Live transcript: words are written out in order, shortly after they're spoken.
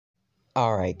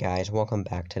Alright guys, welcome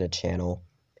back to the channel.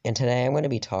 And today I'm going to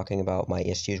be talking about my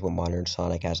issues with Modern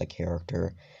Sonic as a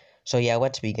character. So yeah,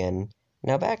 let's begin.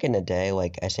 Now back in the day,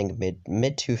 like I think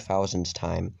mid 2000s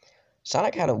time,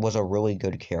 Sonic was a really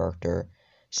good character.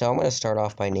 So I'm going to start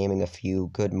off by naming a few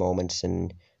good moments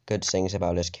and good things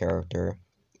about his character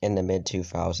in the mid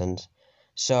 2000s.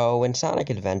 So in Sonic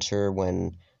Adventure,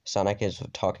 when Sonic is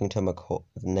talking to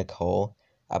Nicole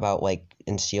about like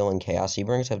Instilling Chaos, he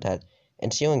brings up that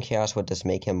Instilling Chaos would just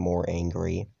make him more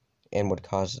angry and would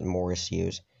cause more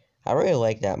issues. I really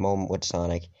like that moment with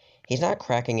Sonic. He's not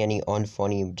cracking any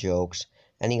unfunny jokes,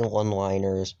 any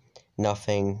one-liners,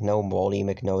 nothing, no Baldy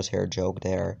McNosehair joke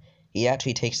there. He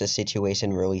actually takes the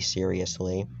situation really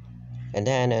seriously. And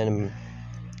then in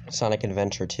Sonic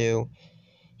Adventure 2,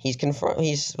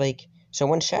 he's like, so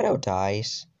when Shadow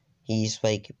dies, he's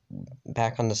like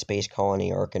back on the space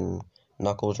colony arc, and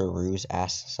Knuckles or Rouge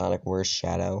asks Sonic where's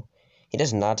Shadow. He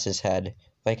just nods his head.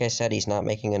 Like I said, he's not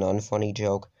making an unfunny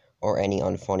joke or any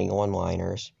unfunny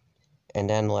one-liners. And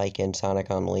then like in Sonic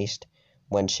Unleashed,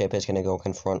 when Chip is gonna go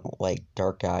confront like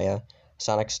Dark Gaia,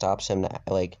 Sonic stops him to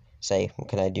like say,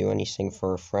 can I do anything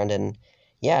for a friend? And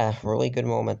yeah, really good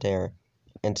moment there.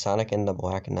 And Sonic and the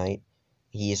Black Knight,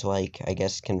 he's like, I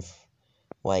guess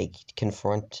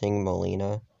confronting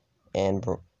Melina, and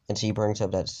she brings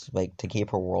up that's like to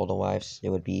keep her world alive, it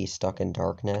would be stuck in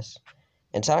darkness,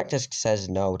 and Sonic just says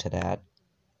no to that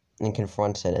and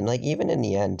confronts it, and like even in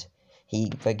the end, he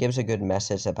like gives a good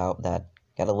message about that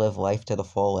gotta live life to the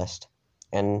fullest,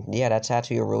 and yeah, that's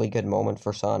actually a really good moment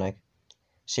for Sonic.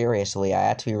 Seriously, I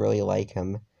actually really like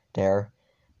him there.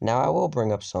 Now I will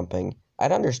bring up something.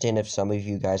 I'd understand if some of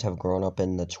you guys have grown up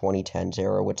in the 2010s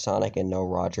era with Sonic and know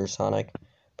Roger Sonic,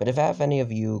 but if any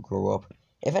of you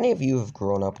if any of you have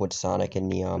grown up with Sonic in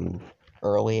the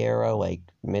early era, like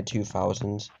mid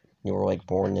 2000s, you were like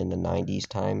born in the 90s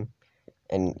time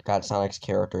and got Sonic's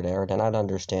character there, then I'd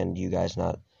understand you guys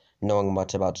not knowing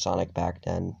much about Sonic back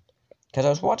then. Because I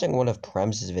was watching one of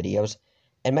Prem's videos,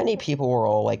 and many people were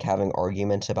all like having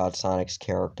arguments about Sonic's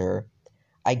character.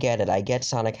 I get it. I get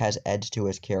Sonic has edge to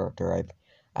his character.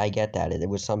 I get that. It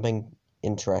was something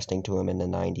interesting to him in the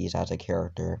 90s as a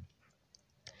character.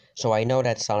 So I know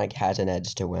that Sonic has an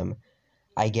edge to him.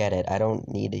 I get it. I don't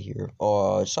need to hear,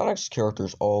 oh, Sonic's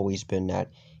character's always been that.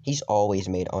 He's always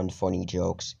made unfunny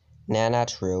jokes. Nah, not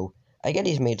true. I get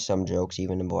he's made some jokes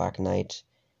even in Black Knight,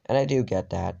 and I do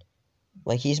get that.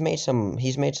 Like he's made some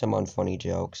unfunny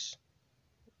jokes.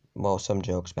 Well, some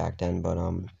jokes back then, but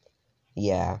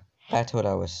yeah, back to what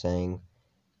I was saying.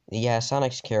 Yeah,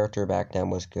 Sonic's character back then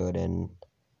was good, and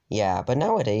yeah, but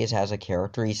nowadays as a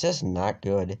character, he's just not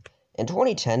good. In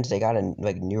 2010s, they got in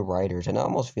like new writers, and it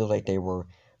almost feels like they were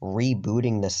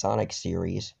rebooting the Sonic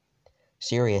series.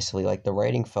 Seriously, like the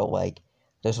writing felt like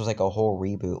this was like a whole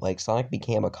reboot. Like Sonic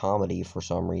became a comedy for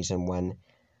some reason when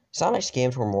Sonic's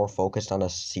games were more focused on a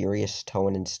serious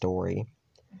tone and story.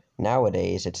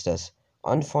 Nowadays, it's just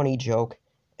unfunny joke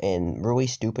and really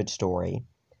stupid story.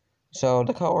 So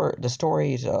the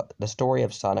story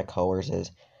of Sonic Colors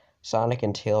is Sonic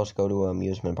and Tails go to an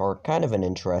amusement park. Kind of an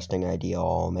interesting idea,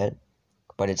 I'll admit,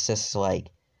 but it's just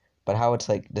like, but how it's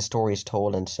like the story is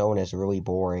told and shown is really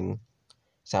boring.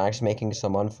 Sonic's making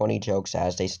some unfunny jokes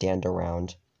as they stand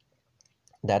around.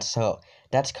 That's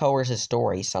Colors'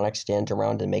 story. Sonic stands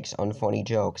around and makes unfunny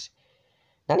jokes.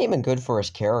 Not even good for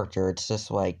his character. It's just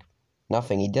like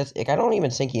nothing. He does. Like, I don't even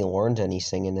think he learns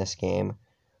anything in this game,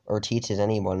 or teaches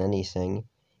anyone anything.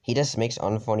 He just makes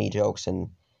unfunny jokes and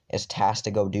is tasked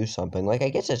to go do something. Like I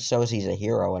guess it shows he's a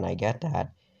hero, and I get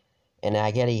that, and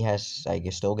I get he has. I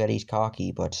still get he's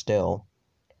cocky, but still,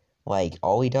 like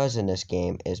all he does in this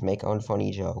game is make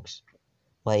unfunny jokes.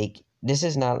 Like this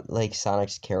is not like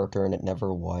Sonic's character, and it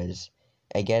never was.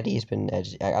 I get he's been.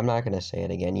 I'm not gonna say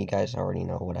it again. You guys already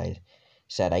know what I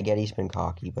said. I get he's been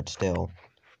cocky, but still,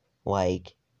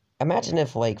 like, imagine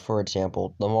if, like, for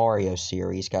example, the Mario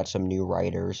series got some new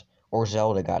writers, or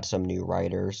Zelda got some new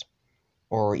writers,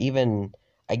 or even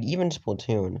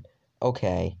Splatoon.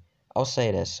 Okay, I'll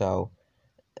say this. So,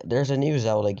 there's a new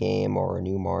Zelda game or a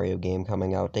new Mario game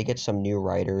coming out. They get some new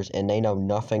writers, and they know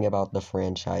nothing about the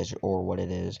franchise or what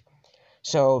it is.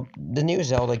 So, the new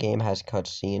Zelda game has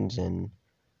cutscenes and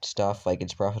stuff, like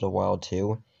it's Breath of the Wild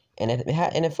 2, and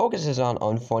it focuses on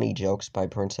unfunny jokes by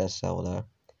Princess Zelda.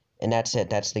 And that's it.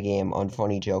 That's the game.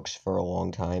 Unfunny jokes for a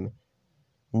long time.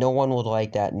 No one would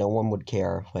like that. No one would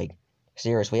care. Like,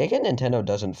 seriously. I get Nintendo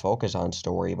doesn't focus on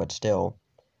story, but still.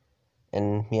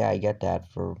 And yeah, I get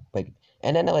that for, like,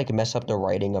 and then they, like, mess up the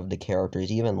writing of the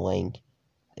characters, even Link.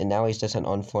 And now he's just an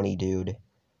unfunny dude.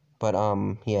 But,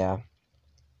 yeah.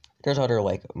 There's other,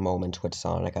 like, moments with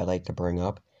Sonic I'd like to bring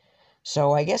up.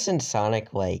 So I guess in Sonic,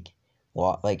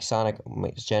 Sonic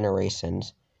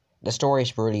Generations, the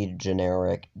story's pretty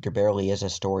generic. There barely is a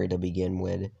story to begin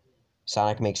with.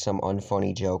 Sonic makes some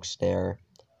unfunny jokes there,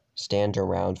 stands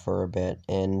around for a bit,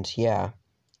 and yeah.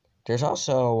 There's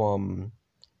also,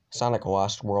 Sonic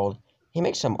Lost World. He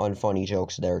makes some unfunny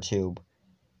jokes there too.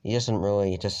 He doesn't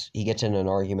really he gets in an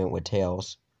argument with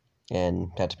Tails,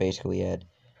 and that's basically it.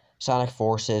 Sonic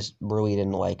Forces really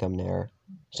didn't like him there,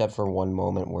 except for one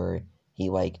moment where he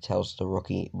tells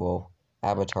the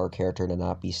Avatar character to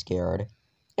not be scared,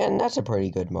 and that's a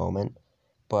pretty good moment.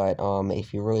 But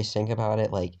if you really think about it,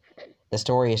 the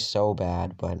story is so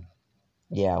bad. But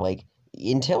yeah,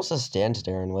 Tails just stands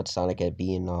there and lets Sonic get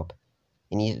beaten up,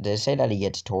 and they say that he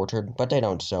gets tortured, but they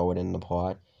don't show it in the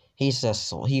plot.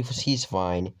 He's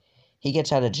fine. He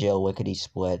gets out of jail lickety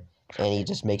split, and he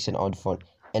just makes an unfun.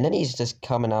 And then he's just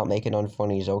coming out making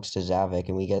unfunny jokes to Zavik,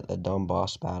 and we get a dumb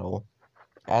boss battle.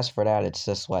 As for that, it's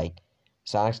just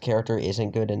Sonic's character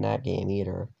isn't good in that game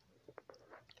either.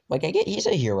 I get he's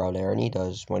a hero there, and he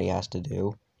does what he has to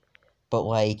do. But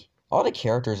all the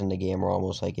characters in the game are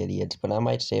almost like idiots. But I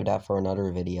might save that for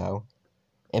another video.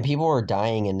 And people are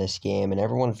dying in this game, and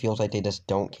everyone feels like they just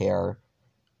don't care.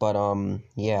 But,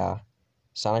 yeah.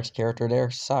 Sonic's character there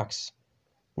sucks.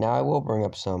 Now I will bring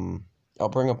up I'll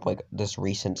bring up, this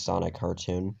recent Sonic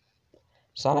cartoon.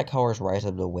 Sonic Colors Rise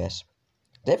of the Wisp.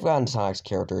 They've gotten Sonic's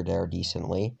character there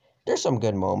decently. There's some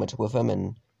good moments with him,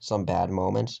 and some bad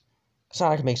moments.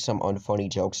 Sonic makes some unfunny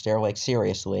jokes there,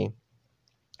 seriously.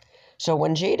 So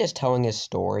when Jade is telling his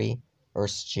story, or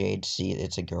Jade, see,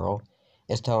 it's a girl,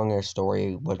 is telling her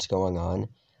story, what's going on,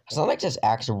 Sonic just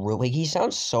acts he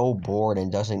sounds so bored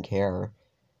and doesn't care.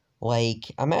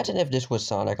 Imagine if this was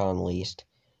Sonic Unleashed,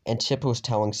 and Chip was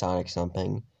telling Sonic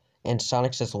something, and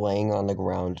Sonic's just laying on the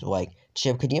ground,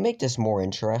 Chip, could you make this more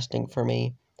interesting for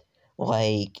me?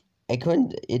 I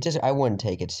wouldn't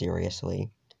take it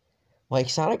seriously.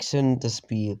 Sonic shouldn't just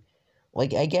be, I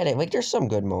get it, there's some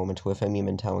good moments with him,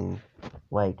 even telling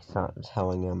him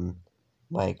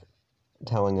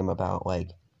about,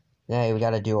 hey, we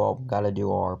gotta do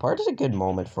our part. It's a good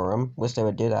moment for him. Wish they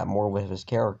would do that more with his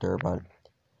character, but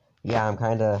yeah,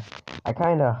 I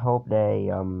kinda hope they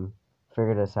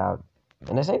figure this out.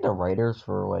 And I think the writers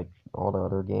for all the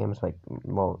other games,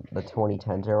 the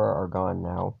 2010s era are gone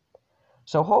now.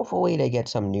 So hopefully they get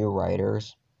some new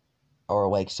writers,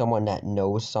 or someone that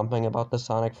knows something about the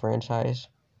Sonic franchise.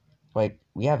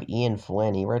 We have Ian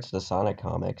Flynn, he writes the Sonic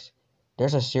comics.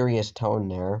 There's a serious tone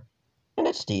there, and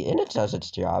it does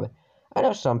its job. I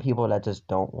know some people that just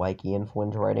don't like Ian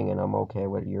Flynn's writing, and I'm okay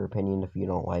with your opinion if you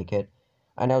don't like it.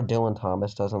 I know Dylan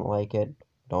Thomas doesn't like it.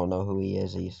 Don't know who he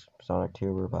is. He's Sonic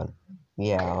Tuber, but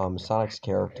yeah, Sonic's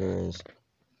character is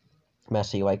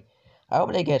messy. I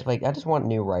hope they get I just want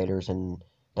new writers and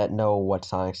that know what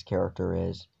Sonic's character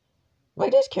is.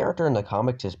 This character in the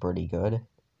comics is pretty good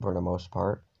for the most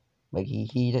part.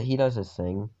 He does his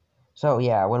thing. So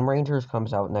yeah, when Rangers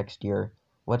comes out next year,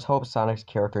 let's hope Sonic's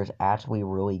character is actually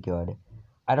really good.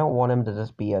 I don't want him to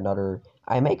just be another,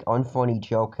 I make unfunny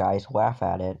joke, guys, laugh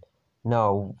at it.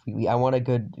 No, I want a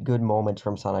good moments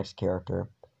from Sonic's character.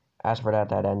 As for that,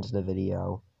 that ends the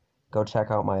video. Go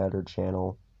check out my other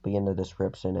channel, be in the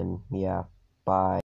description, and yeah, bye.